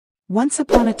Once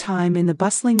upon a time in the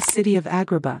bustling city of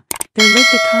Agrabah, there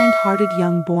lived a kind-hearted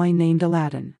young boy named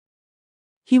Aladdin.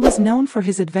 He was known for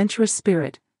his adventurous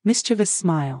spirit, mischievous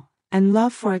smile, and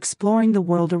love for exploring the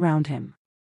world around him.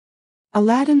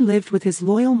 Aladdin lived with his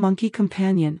loyal monkey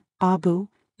companion, Abu,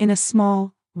 in a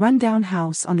small, run-down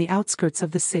house on the outskirts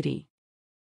of the city.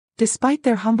 Despite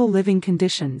their humble living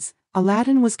conditions,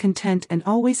 Aladdin was content and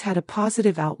always had a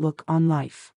positive outlook on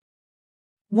life.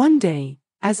 One day,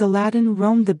 as Aladdin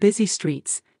roamed the busy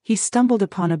streets, he stumbled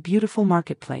upon a beautiful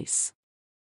marketplace.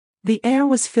 The air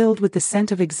was filled with the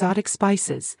scent of exotic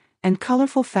spices, and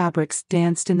colorful fabrics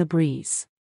danced in the breeze.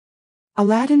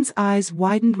 Aladdin's eyes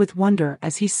widened with wonder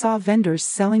as he saw vendors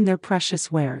selling their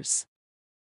precious wares.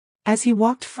 As he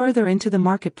walked further into the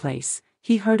marketplace,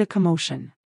 he heard a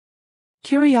commotion.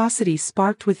 Curiosity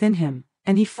sparked within him,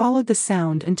 and he followed the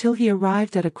sound until he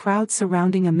arrived at a crowd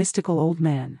surrounding a mystical old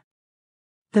man.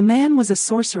 The man was a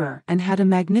sorcerer and had a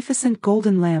magnificent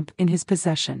golden lamp in his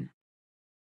possession.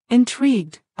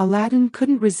 Intrigued, Aladdin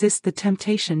couldn't resist the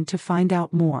temptation to find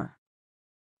out more.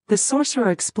 The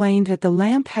sorcerer explained that the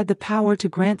lamp had the power to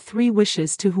grant 3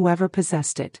 wishes to whoever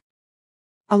possessed it.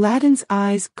 Aladdin's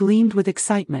eyes gleamed with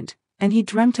excitement, and he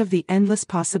dreamt of the endless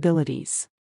possibilities.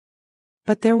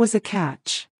 But there was a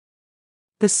catch.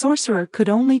 The sorcerer could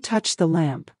only touch the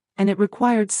lamp, and it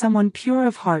required someone pure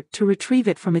of heart to retrieve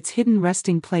it from its hidden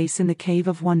resting place in the Cave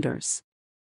of Wonders.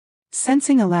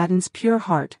 Sensing Aladdin's pure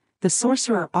heart, the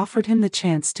sorcerer offered him the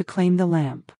chance to claim the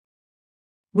lamp.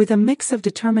 With a mix of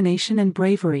determination and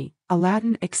bravery,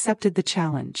 Aladdin accepted the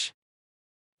challenge.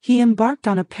 He embarked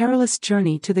on a perilous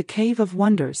journey to the Cave of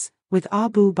Wonders, with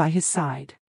Abu by his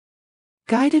side.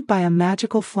 Guided by a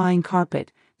magical flying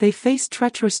carpet, they faced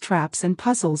treacherous traps and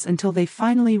puzzles until they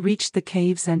finally reached the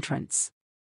cave's entrance.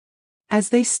 As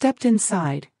they stepped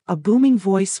inside, a booming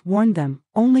voice warned them,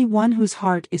 "Only one whose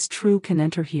heart is true can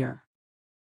enter here."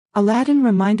 Aladdin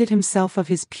reminded himself of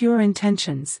his pure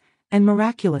intentions, and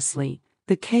miraculously,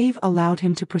 the cave allowed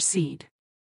him to proceed.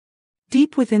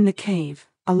 Deep within the cave,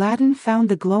 Aladdin found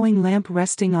the glowing lamp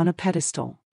resting on a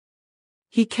pedestal.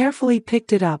 He carefully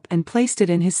picked it up and placed it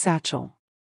in his satchel.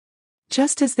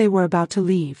 Just as they were about to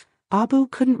leave, Abu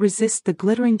couldn't resist the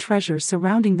glittering treasure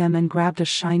surrounding them and grabbed a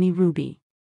shiny ruby.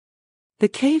 The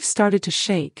cave started to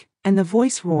shake, and the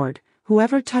voice roared,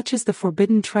 "Whoever touches the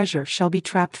forbidden treasure shall be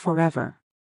trapped forever."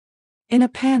 In a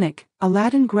panic,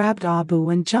 Aladdin grabbed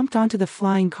Abu and jumped onto the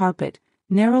flying carpet,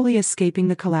 narrowly escaping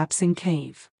the collapsing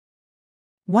cave.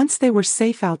 Once they were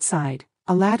safe outside,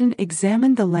 Aladdin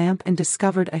examined the lamp and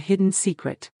discovered a hidden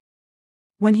secret.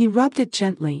 When he rubbed it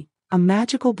gently, a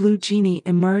magical blue genie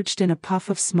emerged in a puff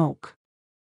of smoke.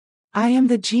 "I am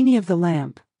the genie of the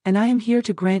lamp, and I am here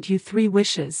to grant you 3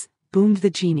 wishes, boomed the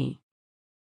genie.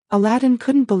 Aladdin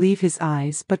couldn't believe his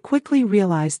eyes but quickly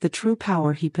realized the true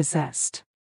power he possessed.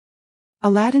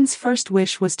 Aladdin's first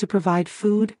wish was to provide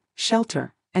food,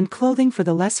 shelter, and clothing for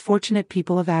the less fortunate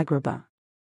people of Agrabah.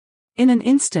 In an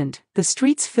instant, the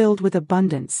streets filled with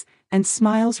abundance, and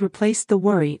smiles replaced the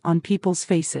worry on people's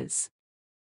faces.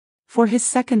 For his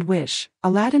second wish,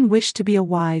 Aladdin wished to be a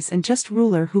wise and just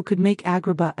ruler who could make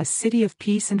Agrabah a city of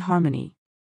peace and harmony.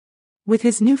 With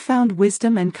his newfound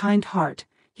wisdom and kind heart,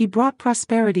 he brought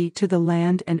prosperity to the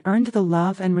land and earned the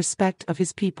love and respect of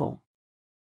his people.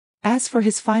 As for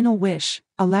his final wish,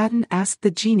 Aladdin asked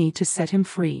the genie to set him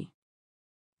free.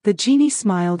 The genie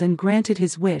smiled and granted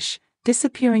his wish,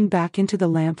 disappearing back into the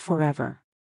lamp forever.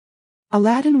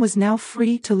 Aladdin was now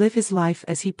free to live his life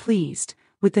as he pleased,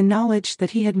 with the knowledge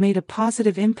that he had made a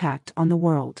positive impact on the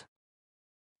world.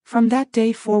 From that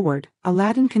day forward,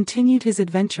 Aladdin continued his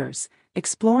adventures,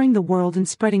 exploring the world and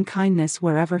spreading kindness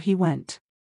wherever he went.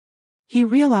 He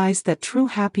realized that true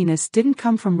happiness didn't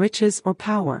come from riches or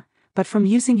power, but from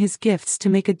using his gifts to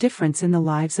make a difference in the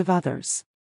lives of others.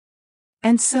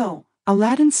 And so,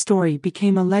 Aladdin's story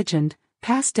became a legend,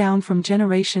 passed down from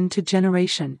generation to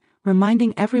generation,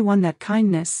 reminding everyone that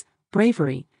kindness,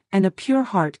 bravery, and a pure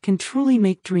heart can truly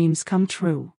make dreams come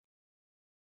true.